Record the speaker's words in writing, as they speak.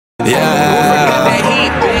Yeah,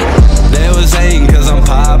 they was hating cause I'm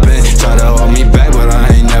poppin'. Try to hold me back, but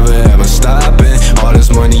I ain't never ever stopping. All this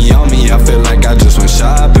money on me, I feel like I just went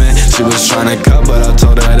shopping. She was tryna cut, but I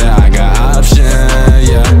told her that I got options,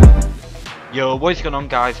 yeah. Yo, what's going on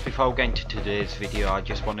guys? Before we get into today's video, I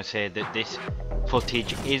just want to say that this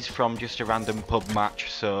footage is from just a random pub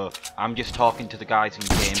match, so I'm just talking to the guys in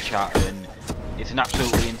game chat, and it's an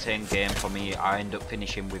absolutely insane game for me. I end up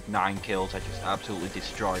finishing with 9 kills. I just absolutely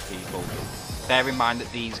destroy people. Bear in mind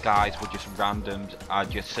that these guys were just randoms. I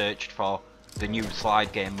just searched for the new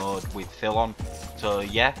slide game mode with Phil on. So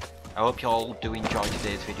yeah, I hope you all do enjoy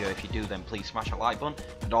today's video. If you do, then please smash a like button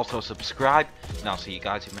and also subscribe, and I'll see you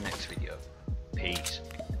guys in the next video. Peace.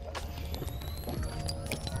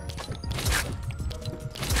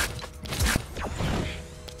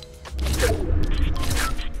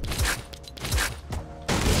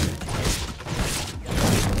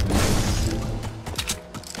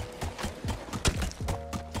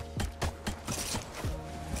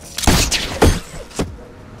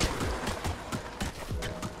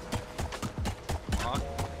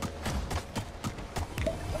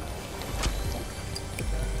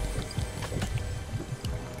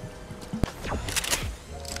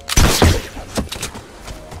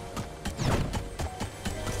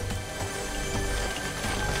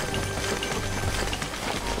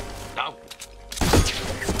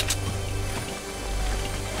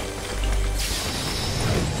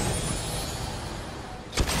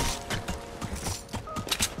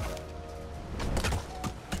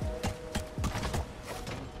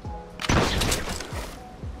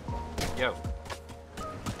 Yo.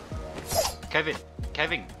 Kevin,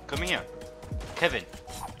 come here. Kevin,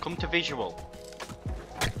 come to visual.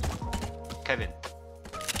 Kevin.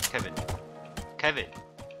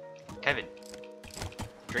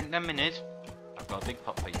 Drink them minis. I've got a big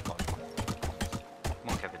pot for you, boy. Come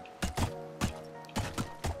on, Kevin.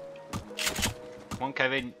 Come on,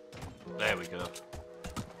 Kevin. There we go.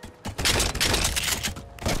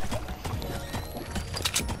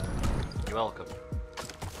 You're welcome.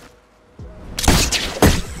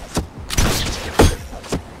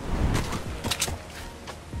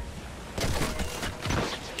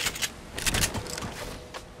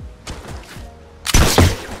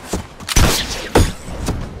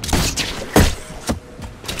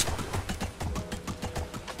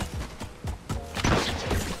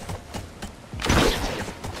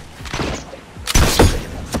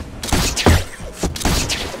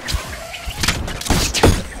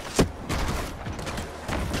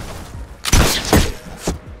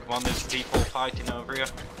 Come on, there's people fighting over here.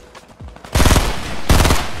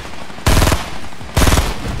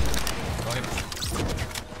 Got him.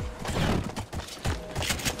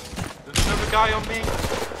 There's another guy on me.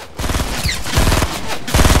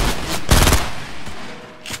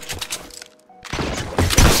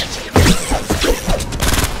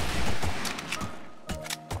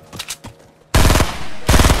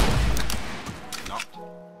 Knocked.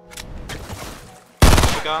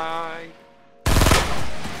 Another guy.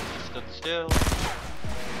 Stood still.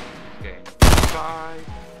 Game 5.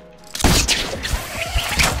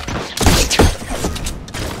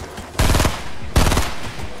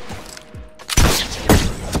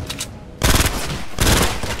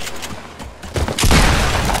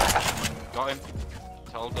 Got him.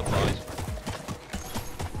 Told the boys.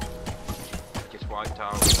 Just wiped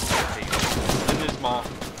out people. And there's more.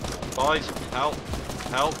 Boys, help.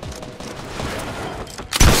 Help.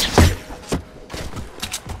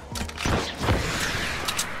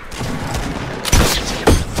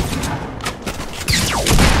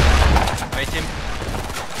 Him.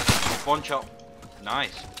 One shot.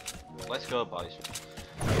 Nice. Let's go, boys.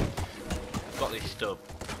 Got this stub.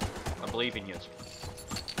 I believe in you.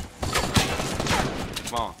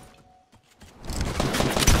 Come on.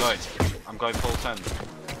 Good. I'm going full send.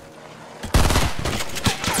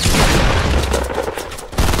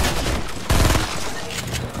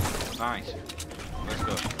 Nice. Let's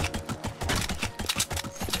go.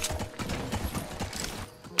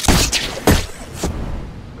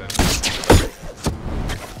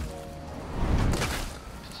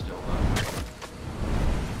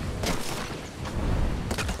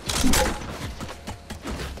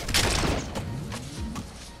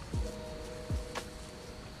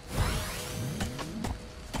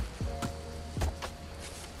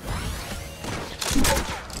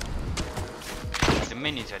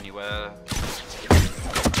 Minis anywhere.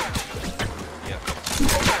 Yeah.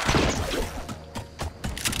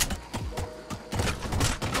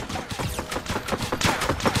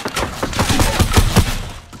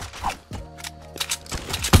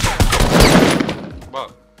 What?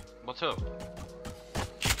 What's up?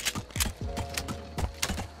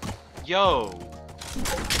 Yo!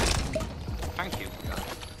 Thank you.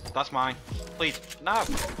 That's mine. Please, no!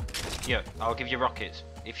 Yeah, I'll give you rockets.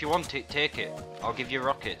 If you want it, take it. I'll give you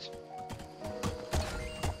rockets.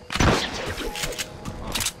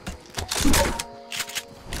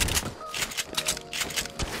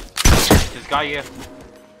 There's a guy here.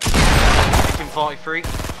 43,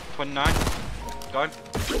 29. Going.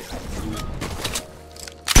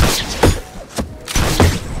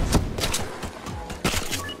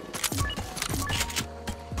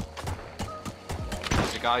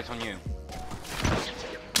 The guy's on you.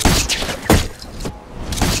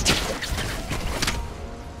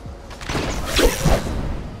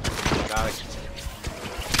 Guy.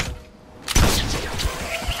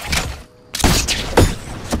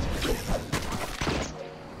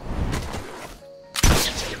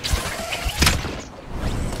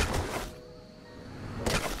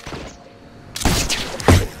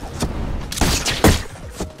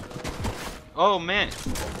 Oh man,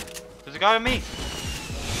 there's a guy on me.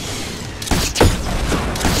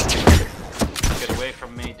 Get away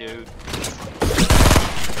from me, dude.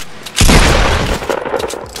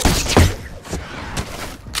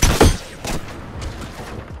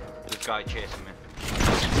 This guy chasing me.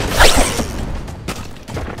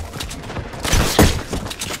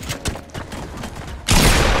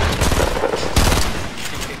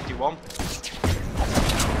 51.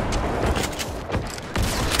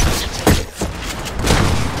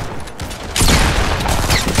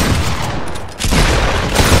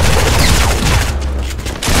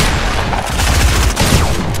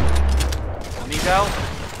 Help.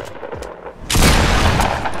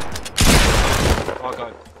 Oh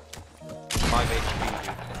god. 5 HP,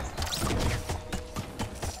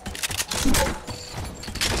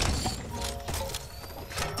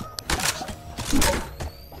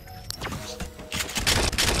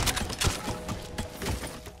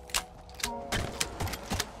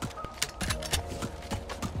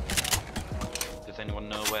 Does anyone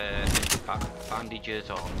know where bandages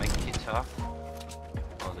or medkits are?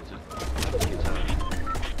 Oh, there's a guitar.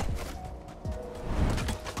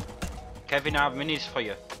 Kevin, I have minis for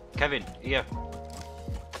you. Kevin, here.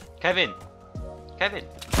 Kevin! Kevin!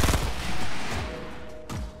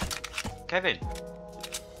 Kevin!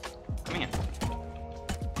 Come here.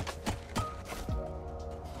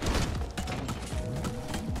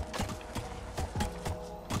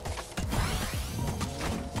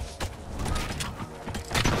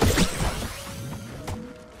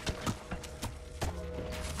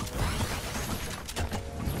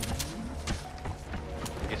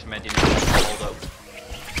 Medding hold up.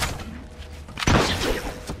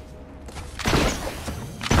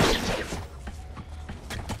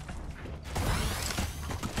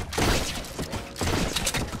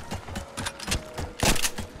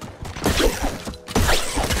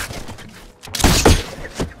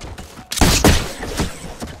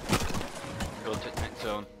 Go to the next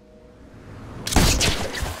zone.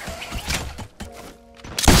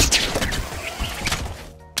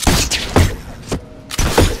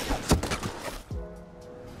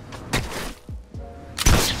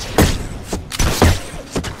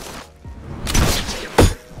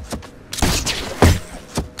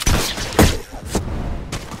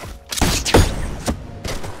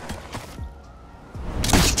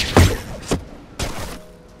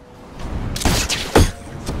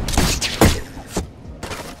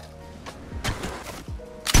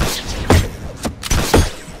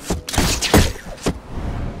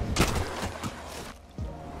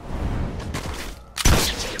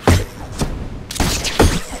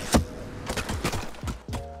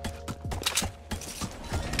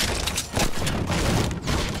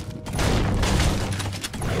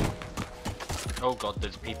 Oh god,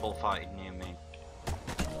 there's people fighting near me.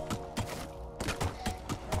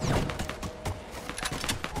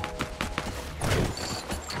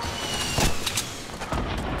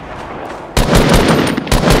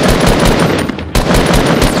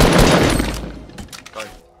 Go.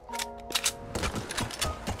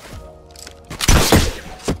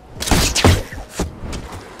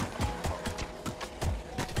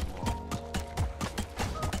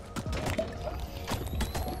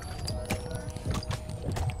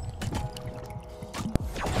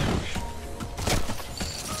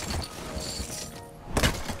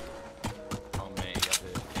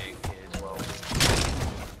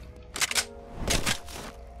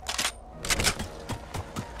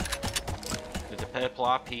 Purple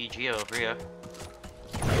RPG over here.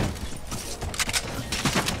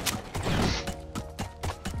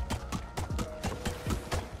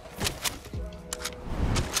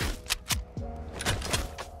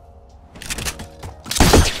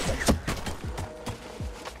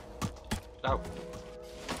 out.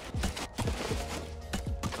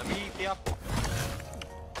 Let me eat the apple.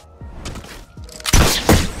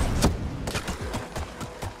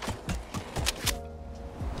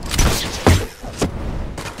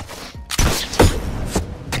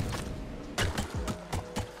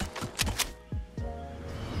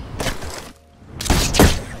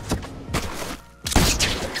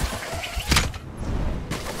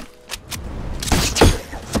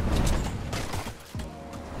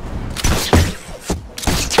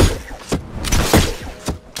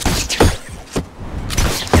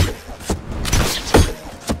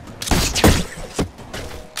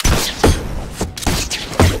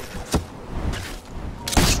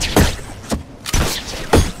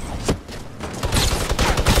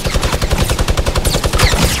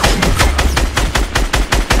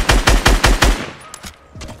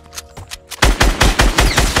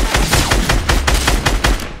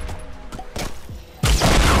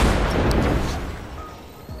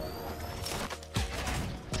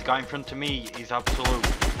 The guy in front of me is absolute.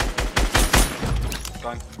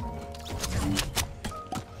 Going.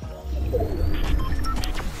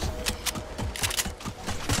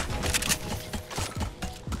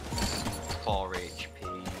 4 HP.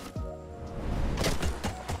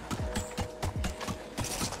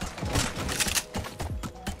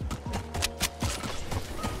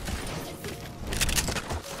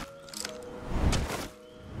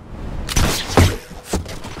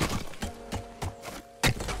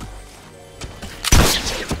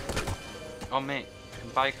 Oh mate, can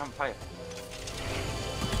buy a campfire.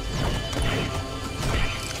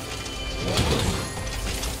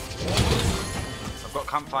 I've got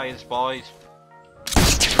campfires, boys.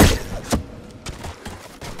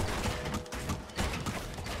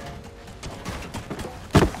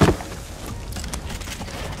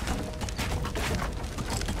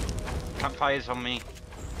 Campfires on me.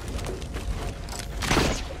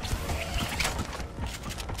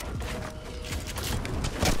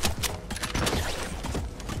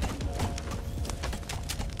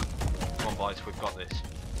 Boys, we've got this.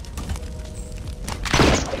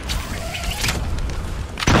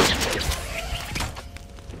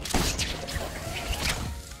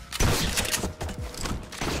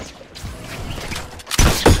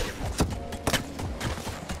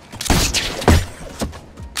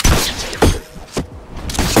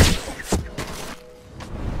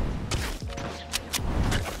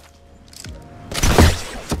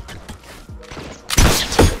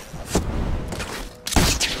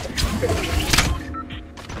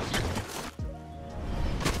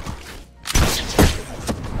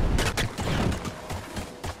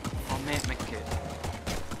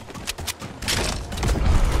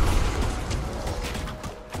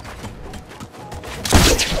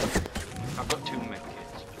 I've got 2 med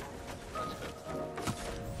kits. That's good.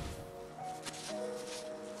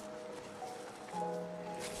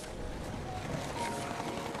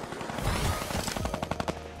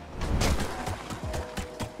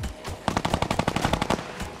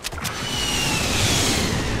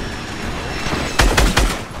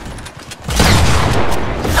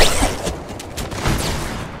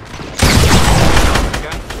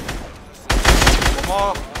 Again. One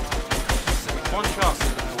more. One shot.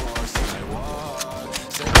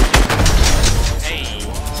 Hey,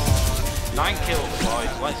 9 kills,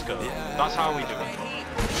 boys. Let's go. That's how we do it.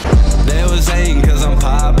 They was hating cause I'm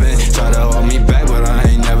poppin', try to hold me back but I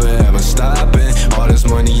ain't never ever stopping. All this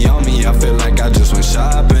money on me, I feel like I just went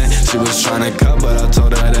shopping. She was tryna cut but I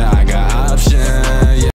told her that I got options.